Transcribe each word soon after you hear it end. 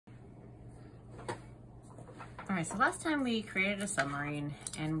right, so last time we created a submarine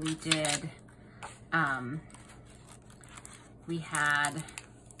and we did, we had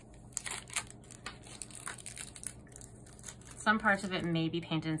some parts of it maybe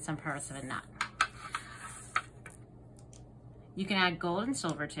painted and some parts of it not. You can add gold and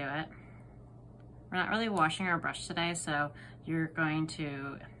silver to it. We're not really washing our brush today, so you're going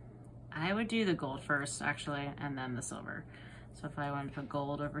to, I would do the gold first actually, and then the silver. So if I wanted to put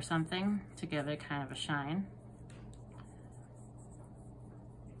gold over something to give it kind of a shine,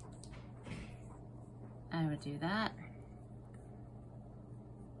 I would do that.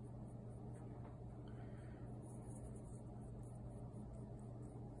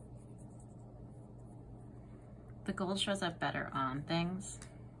 The gold shows up better on things,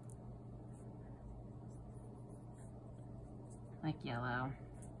 like yellow.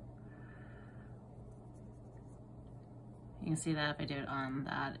 You can see that if I do it on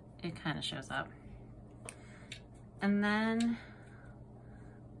that, it kind of shows up. And then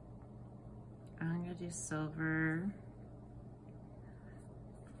I'm gonna do silver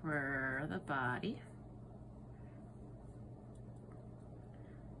for the body.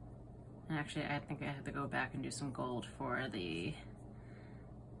 And actually, I think I have to go back and do some gold for the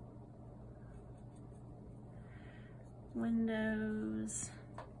windows.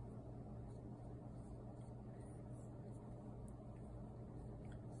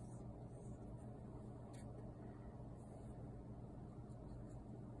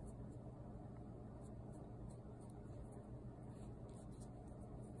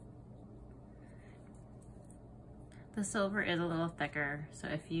 The silver is a little thicker, so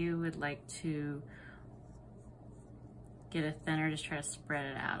if you would like to get it thinner, just try to spread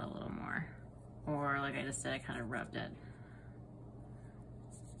it out a little more. Or like I just did, I kind of rubbed it.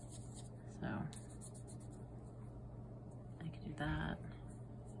 So I could do that.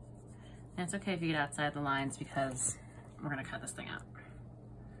 And it's okay if you get outside the lines because we're gonna cut this thing out.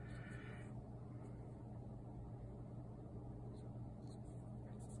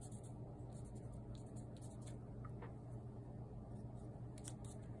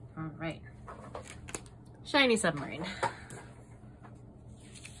 All right, shiny submarine.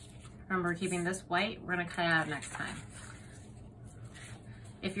 Remember, keeping this white, we're gonna cut it out next time.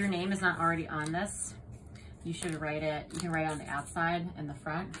 If your name is not already on this, you should write it, you can write it on the outside and the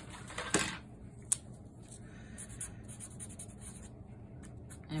front.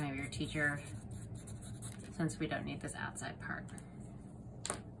 And maybe your teacher, since we don't need this outside part.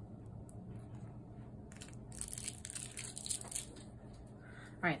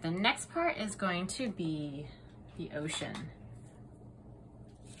 All right, the next part is going to be the ocean.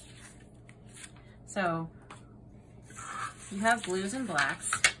 So you have blues and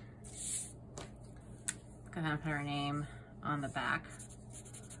blacks. Go ahead and put our name on the back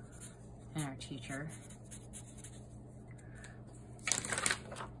and our teacher.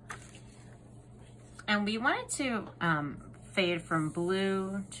 And we want it to fade from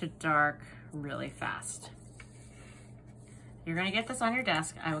blue to dark really fast. You're gonna get this on your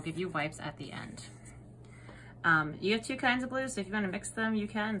desk. I will give you wipes at the end. You have two kinds of blues, so if you wanna mix them, you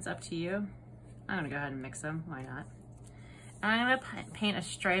can, it's up to you. I'm gonna go ahead and mix them, why not? And I'm gonna paint a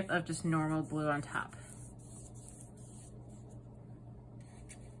stripe of just normal blue on top.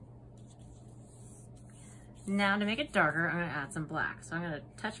 Now to make it darker, I'm gonna add some black. So I'm gonna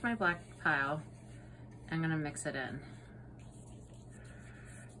touch my black pile, I'm gonna mix it in.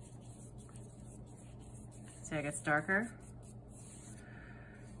 See how it gets darker?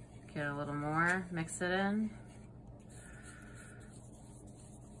 Get a little more, mix it in.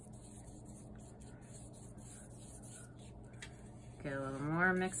 Get a little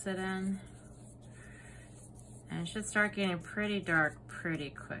more, mix it in. And it should start getting pretty dark pretty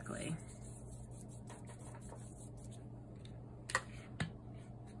quickly.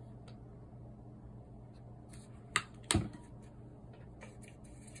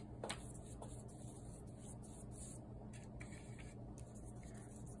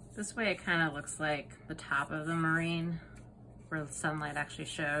 This way it kind of looks like the top of the marine where the sunlight actually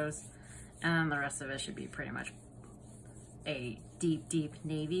shows, and then the rest of it should be pretty much a deep, deep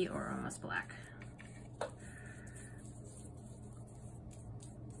navy or almost black.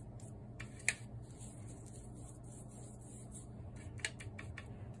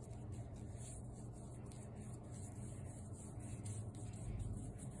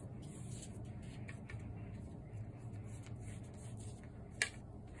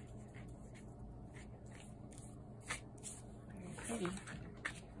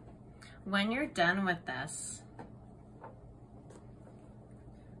 When you're done with this,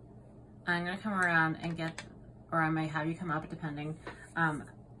 I'm gonna come around and get, or I might have you come up depending,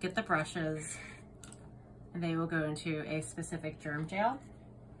 get the brushes they will go into a specific germ jail.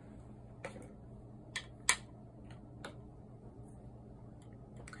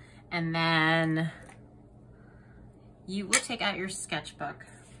 And then you will take out your sketchbook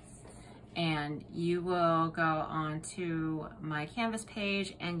and you will go onto my Canvas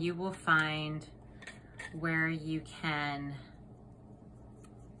page and you will find where you can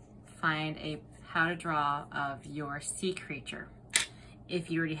find a how to draw of your sea creature. If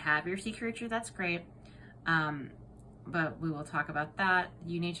you already have your sea creature, that's great. But we will talk about that.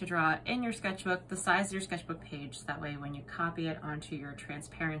 You need to draw in your sketchbook the size of your sketchbook page. So that way when you copy it onto your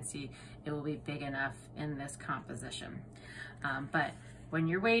transparency, it will be big enough in this composition. But when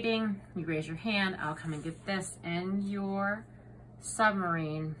you're waiting, you raise your hand, I'll come and get this and your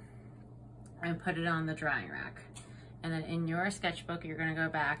submarine and put it on the drying rack. And then in your sketchbook, you're gonna go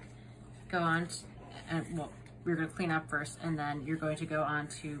back, go on, well, we're gonna clean up first, and then you're going to go on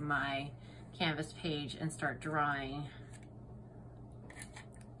to my Canvas page and start drawing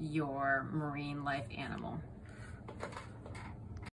your marine life animal.